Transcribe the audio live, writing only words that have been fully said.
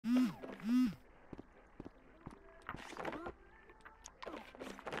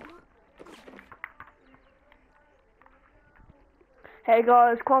Hey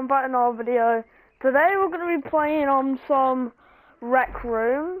guys, come back to another video. Today we're going to be playing on some Rec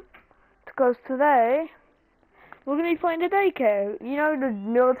Room, because today we're going to be playing the daycare. You know, the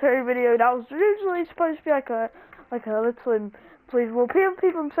military video that was usually supposed to be like a little, please, well,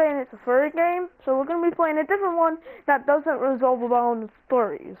 people are saying it's a furry game, so we're going to be playing a different one that doesn't resolve around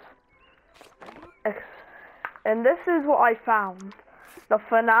furries. And this is what I found, the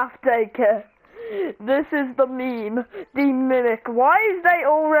FNAF daycare. This is the meme, the mimic. Why is they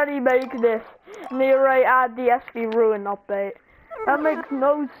already make this? And they already add the SV Ruin update. That makes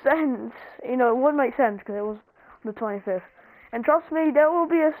no sense. You know, it would make sense because it was the 25th. And trust me, there will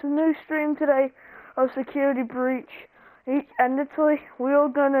be a new stream today of Security Breach. And literally, we're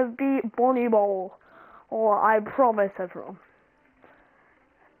gonna beat Bonnie Ball. Or I promise everyone.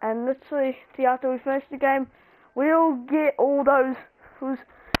 And literally, see, after we finish the game, we'll get all those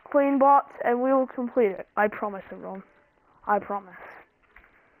clean bots and we will complete it. I promise everyone. I promise.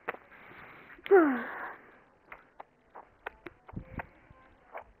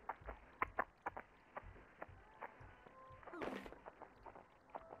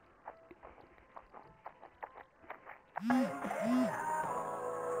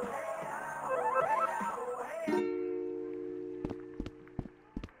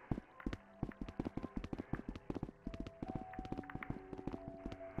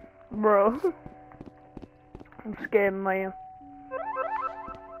 Bro, I'm scared, man.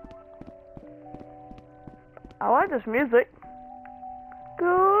 I like this music.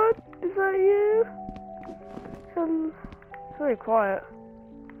 Good, is that you? It's very quiet.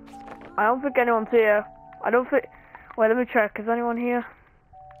 I don't think anyone's here. Wait, let me check. Is anyone here?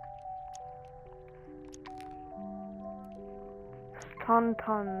 Ton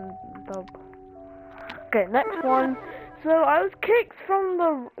dub. Okay, next one. So I was kicked from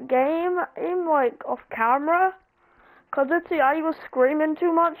the game in like off camera, cause literally I was screaming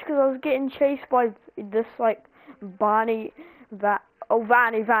too much because I was getting chased by this like Vanny, the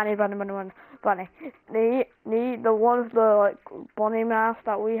one of the like bunny masks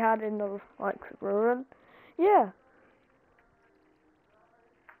that we had in the like ruin. Yeah.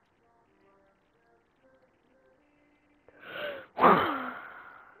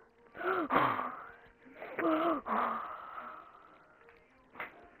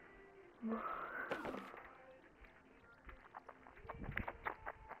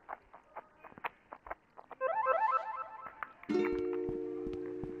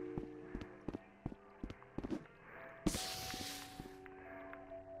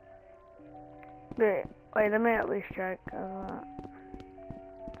 Wait, let me at least check.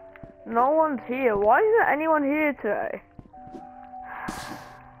 No one's here. Why isn't anyone here today?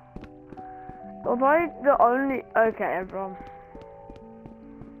 Was I the only... Okay, everyone.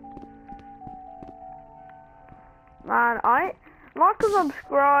 Man, like and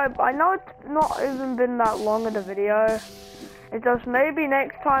subscribe. I know it's not even been that long of a video. It's just maybe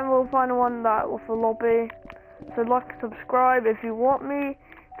next time we'll find one that with a lobby. So like and subscribe if you want me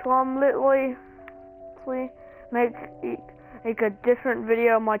to literally make a different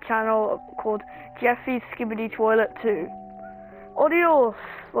video on my channel called Jeffy's Skibidi Toilet 2. Adios.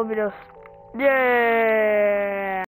 Let me just... Yeah.